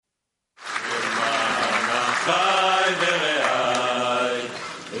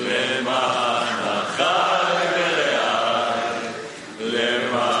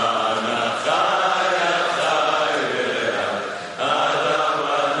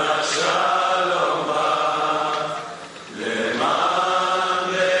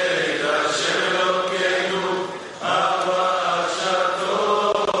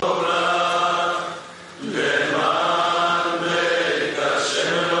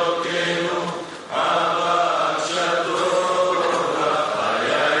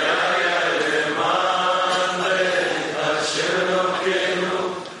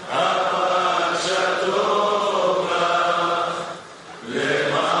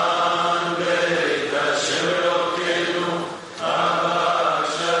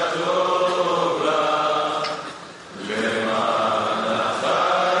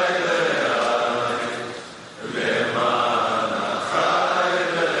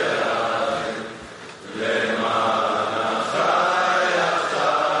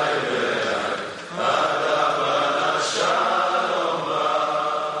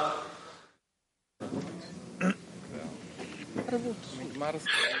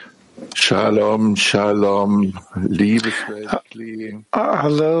Shalom, shalom, liebes Weltkli.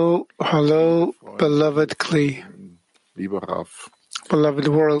 Hello, beloved Kli, Lieber Rav, beloved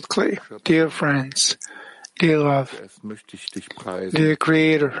world Kli, dear friends, dear Rav, zuerst möchte ich dich preisen, dear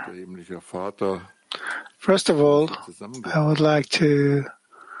Creator. der himmlischer Vater, First of all, I would like to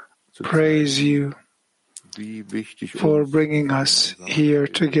praise you wie wichtig for uns bringing us here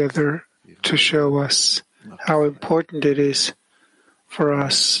together to show us how important it is for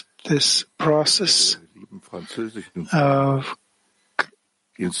us, this process lieben französischen of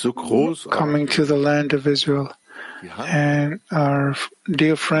die uns so groß coming to the land of Israel. die Hand, And our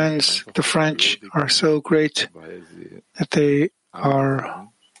dear friends, the French, are so great weil sie that they are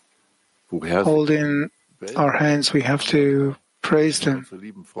woher holding our hands. We have to praise them unsere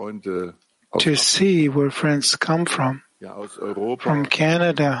lieben Freunde aus, to see where friends come from ja, aus Europa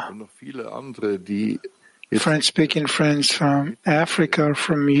Canada, und noch viele andere, die jetzt French-speaking friends from Africa,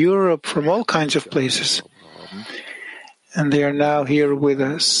 from Europe, from all kinds of places. haben, And they are now here with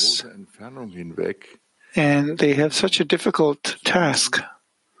us. große Entfernung hinweg And they have such a difficult task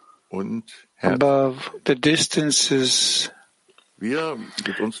und Herz. above the distances Wir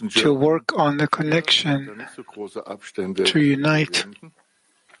mit uns in to work on the connection, Germany nicht so große Abstände to unite. überwinden,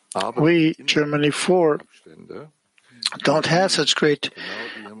 aber We, Germany 4, Abstände, don't have such great genau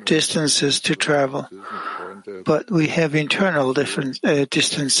die haben distances to travel, Freunde but we have internal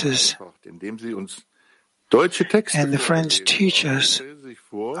distances. indem sie uns deutsche Texte And the friends vorlesen. teach us, Stellen Sie sich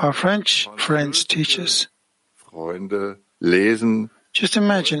vor, our French friends teach us. Freunde lesen, Just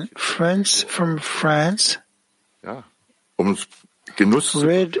imagine, friends from France ja, uns Genuss zu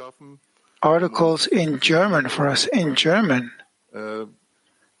read verschaffen articles in German for us, in German,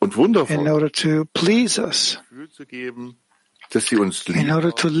 und wundervoll in order to please us, Gefühl zu geben, dass sie uns in lieben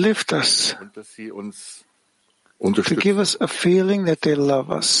order to lift us, und dass sie uns to unterstützen. give us a feeling that they love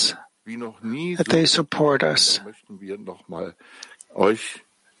us, Wie noch nie that they support us. möchten wir nochmal euch,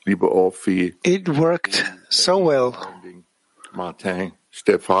 liebe Orphi, It worked so well. Martin,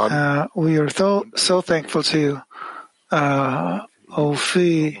 Stefan, We are so thankful to you,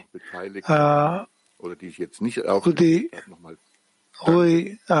 Ophi, noch beteiligt uh, oder die ich jetzt nicht Udi, aufgelistet habe, nochmal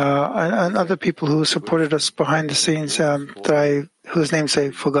and other people who supported us behind the scenes, whose names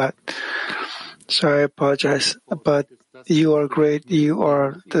I forgot. So I apologize, but you are great. You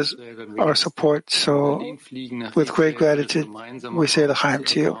are our support. So with great gratitude, we say l'chaim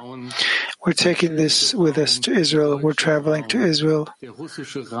to you. We're taking this with us to Israel. We're traveling to Israel to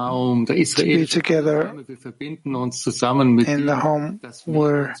be together in the home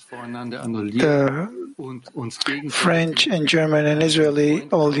where the French and German and Israeli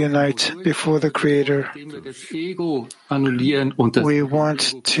all unite before the Creator. We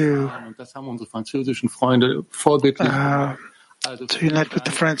want to unite with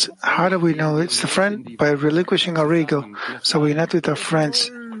the friends. How do we know it's the friend? By relinquishing our ego. So we unite with our friends.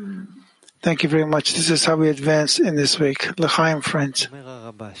 Thank you very much. This is how we advance in this week. L'chaim, friends.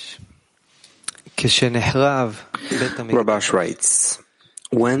 Rabash writes,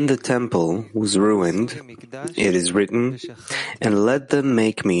 when the temple was ruined, it is written, and let them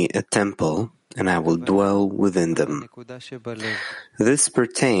make me a temple, and I will dwell within them. This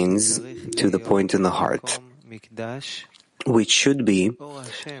pertains to the point in the heart, which should be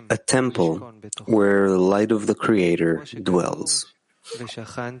a temple where the light of the Creator dwells.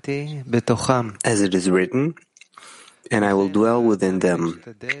 As it is written, and I will dwell within them.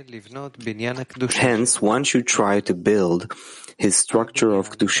 Hence, one should try to build his structure of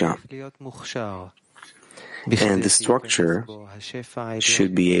Kedusha. And the structure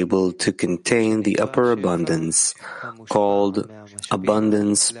should be able to contain the upper abundance, called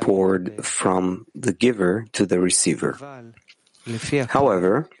abundance poured from the giver to the receiver.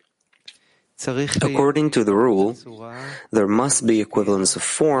 However, according to the rule, there must be equivalence of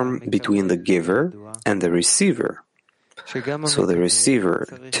form between the giver and the receiver. So the receiver,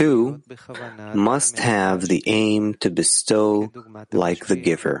 too, must have the aim to bestow like the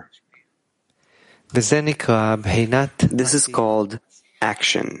giver. This is called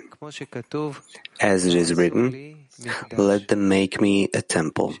action. As it is written, let them make me a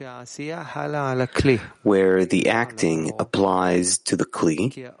temple, where the acting applies to the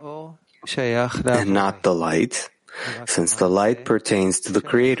Kli and not the light, since the light pertains to the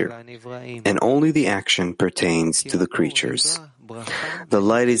Creator, and only the action pertains to the creatures. The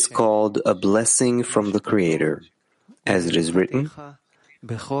light is called a blessing from the Creator, as it is written,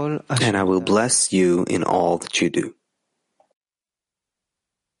 and I will bless you in all that you do.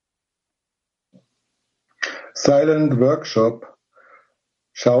 Silent Workshop.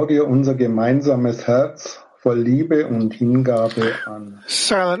 Schau dir unser gemeinsames Herz voll Liebe und Hingabe an.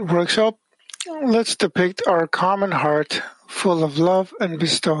 Silent workshop. Let's depict our common heart full of love and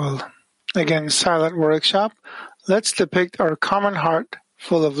bestowal. Again, silent workshop. Let's depict our common heart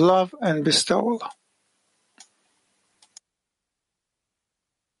full of love and bestowal.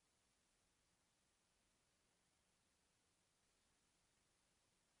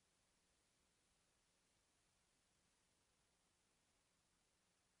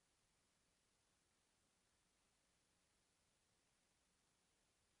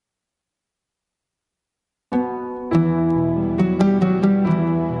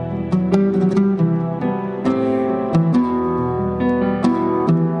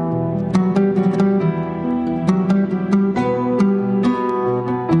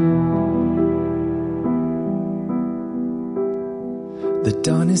 The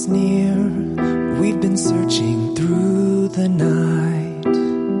dawn is near, we've been searching through the night,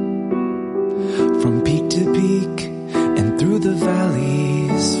 from peak to peak and through the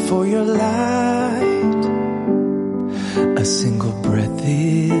valleys for your light. A single breath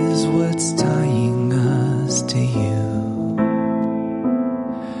is what's tying us to you,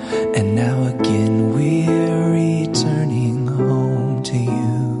 and now again we're returning home to you.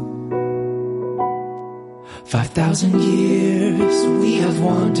 5,000 years we have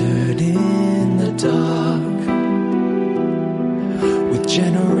wandered in the dark, with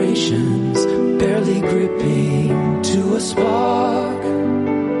generations barely gripping to a spark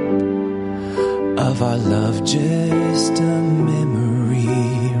of our love. Just a memory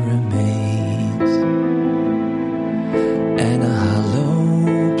remains, and a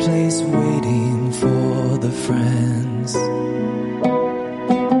hollow place waiting for the friends.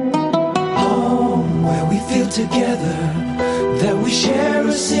 Feel together that we share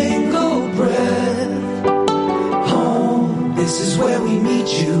a single breath. Home, this is where we meet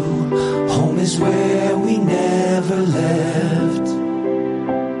you. Home is where we never left.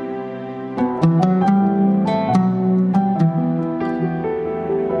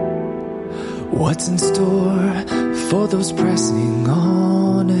 What's in store for those pressing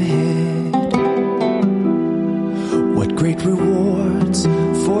on ahead? What great rewards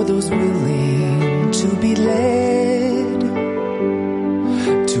for those willing to be led.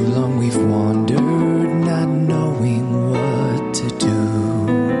 Too long we've wandered, not knowing what to do.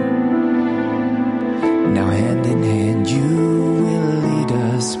 Now hand in hand you will lead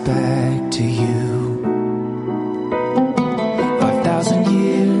us back to you. 5,000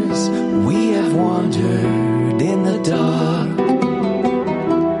 years we have wandered in the dark,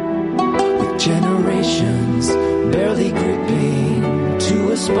 with generations barely gripping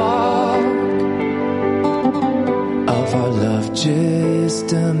to a spark of our love.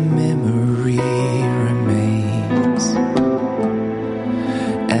 Just a memory remains,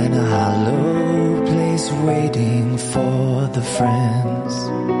 and a hollow place waiting for the friends.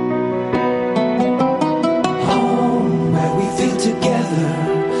 Home, where we feel together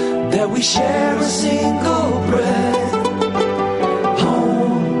that we share a single breath.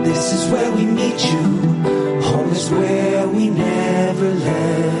 Home, this is where we meet you. Home is where we never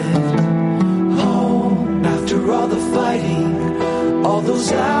left. Home, after all the fighting, all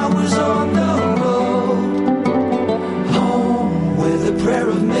those hours on the road. Home, where the prayer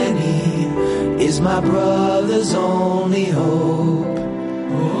of many is my brother's only hope.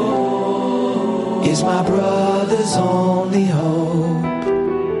 Is my brother's only hope.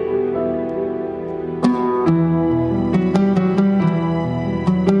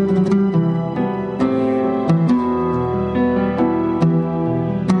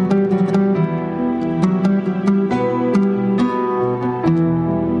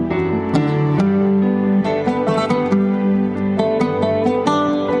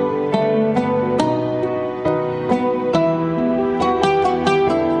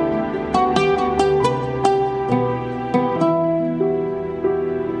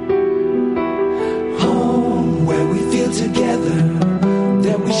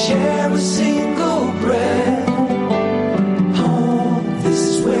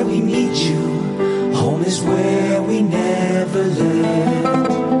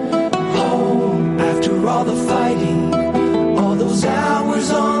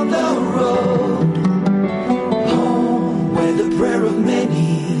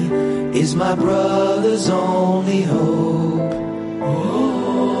 Is my brother's only hope.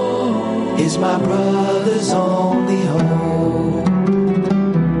 Is my brother's only hope.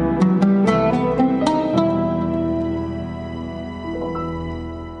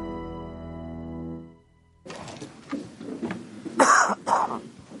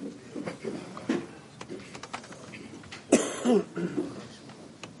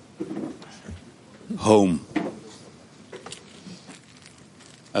 Home.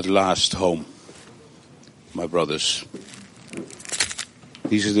 at last home, my brothers.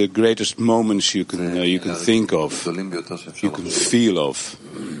 These are the greatest moments you can think of, you can feel of,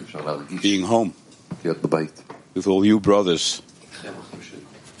 being home with all you brothers.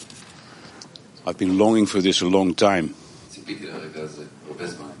 I've been longing for this a long time.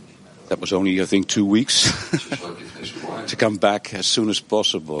 That was only, I think, 2 weeks to come back as soon as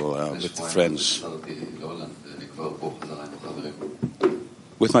possible with the friends.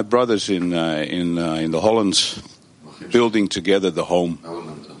 With my brothers in the Holland, building together the home.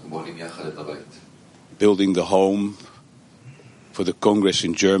 Building the home for the Congress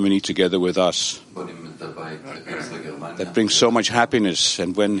in Germany together with us. That brings so much happiness.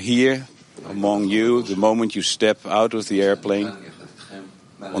 And when here, among you, the moment you step out of the airplane,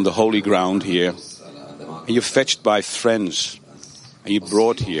 on the holy ground here, and you're fetched by friends, and you're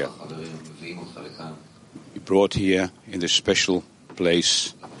brought here. You're brought here in this special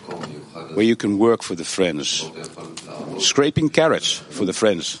place where you can work for the friends. Scraping carrots for the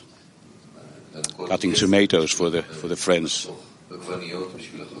friends. Cutting tomatoes for the friends.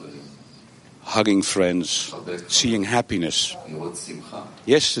 Hugging friends. Seeing happiness.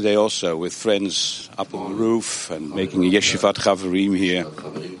 Yesterday also with friends up on the roof and making a Yeshivat Chaverim here.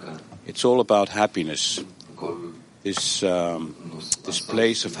 It's all about happiness. This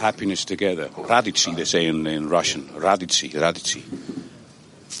place of happiness together. Radici, they say in Russian. Radici.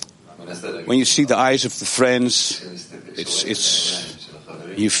 When you see the eyes of the friends, it's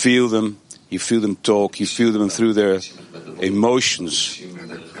you feel them talk, you feel them through their emotions,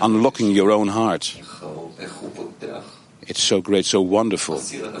 unlocking your own heart. It's so great, so wonderful.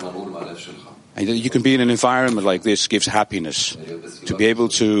 And you can be in an environment like this, gives happiness. To be able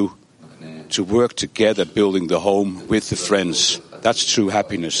to work together, building the home with the friends. That's true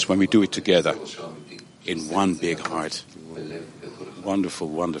happiness, when we do it together, in one big heart. Wonderful,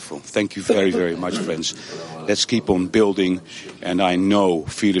 wonderful. Thank you very, very much, friends. Let's keep on building, and I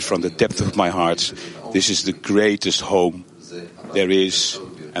feel it from the depth of my heart, this is the greatest home there is,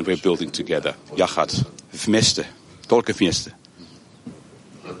 and we're building together. Yachad. Vmeste. Tolke vmeste.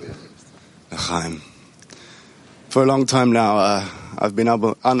 Chaim. For a long time now, I've been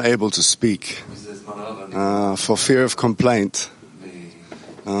unable to speak for fear of complaint.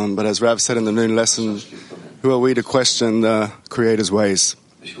 But as Rav said in the noon lesson, who are we to question the Creator's ways?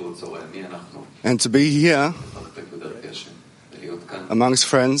 And to be here amongst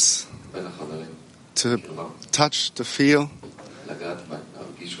friends, to touch, to feel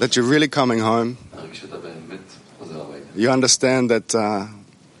that you're really coming home. You understand that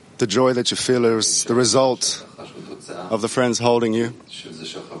the joy that you feel is the result of the friends holding you.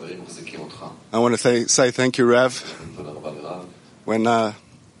 I want to say thank you, Rav.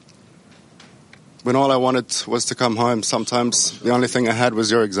 When all I wanted was to come home, sometimes the only thing I had was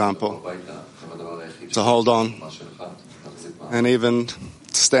your example. To hold on. And even to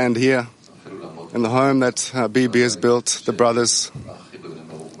stand here in the home that Bibi has built, the brothers.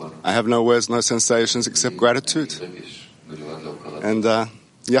 I have no words, no sensations except gratitude. And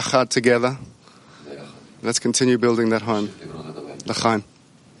Yachad together. Let's continue building that home. L'chaim.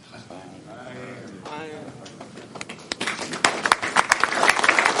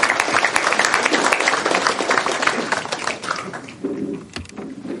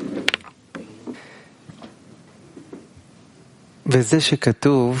 It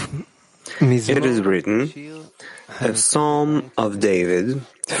is written, a psalm of David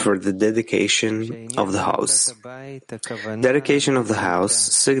for the dedication of the house. Dedication of the house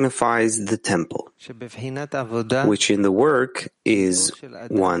signifies the temple, which in the work is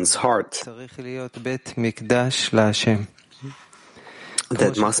one's heart.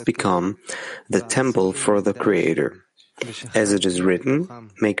 That must become the temple for the Creator. As it is written,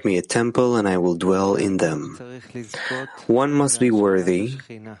 make me a temple and I will dwell in them. One must be worthy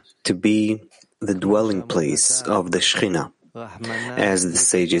to be the dwelling place of the Shekhinah. As the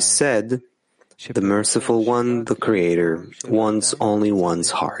sages said, the merciful one, the Creator, wants only one's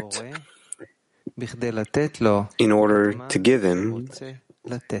heart. In order to give him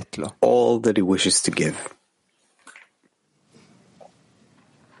all that he wishes to give.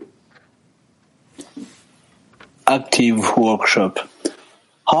 Active workshop.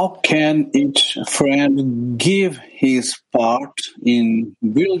 How can each friend give his part in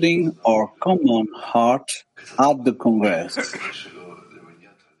building our common heart at the Congress?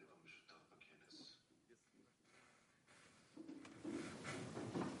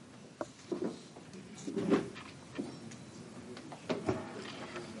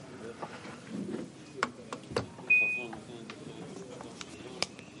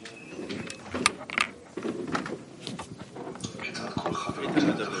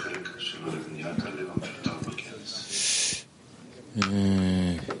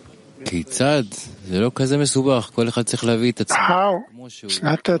 How? It's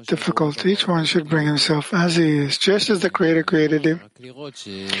not that difficult. Each one should bring himself as he is, just as the Creator created him,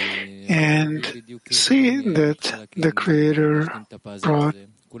 and see that the Creator brought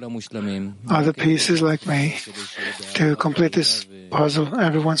other pieces like me to complete this puzzle.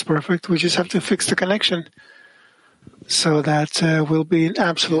 Everyone's perfect. We just have to fix the connection so that we'll be in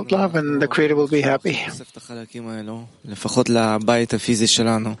absolute love and the Creator will be happy.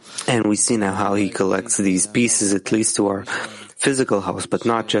 And we see now how he collects these pieces, at least to our physical house, but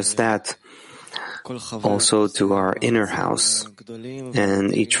not just that, also to our inner house.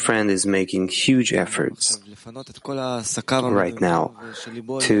 And each friend is making huge efforts right now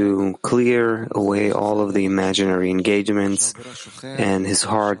to clear away all of the imaginary engagements, and his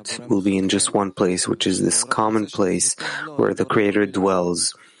heart will be in just one place, which is this common place where the Creator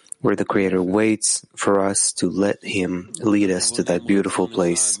dwells, where the Creator waits for us to let Him lead us to that beautiful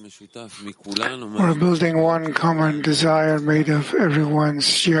place. We're building one common desire made of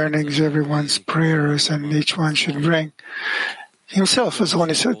everyone's yearnings, everyone's prayers, and each one should bring himself, as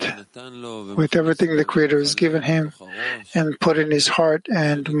one said, with everything the Creator has given him and put in his heart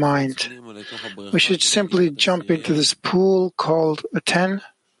and mind. We should simply jump into this pool called a 10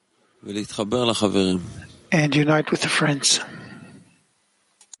 and unite with the friends.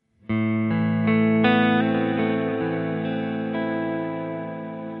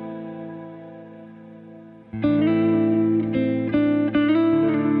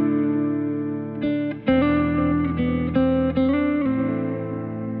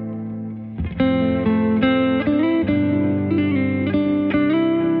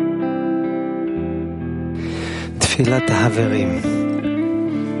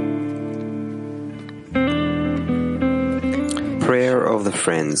 Prayer of the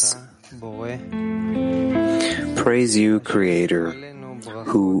Friends. Praise you, Creator,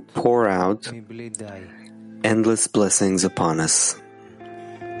 who pour out endless blessings upon us.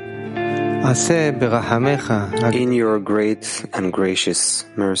 In your great and gracious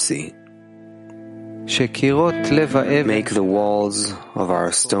mercy, make the walls of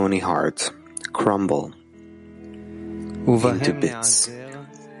our stony heart crumble into bits,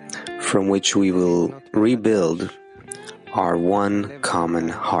 from which we will rebuild our one common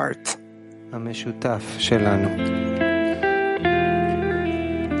heart.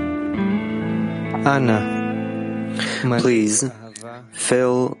 Please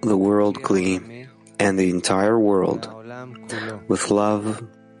fill the world clean and the entire world with love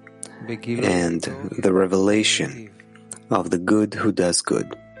and the revelation of the good who does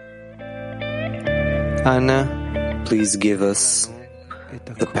good. Please give us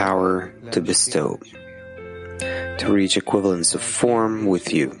the power to bestow, to reach equivalence of form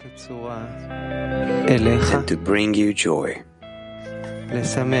with you, and to bring you joy.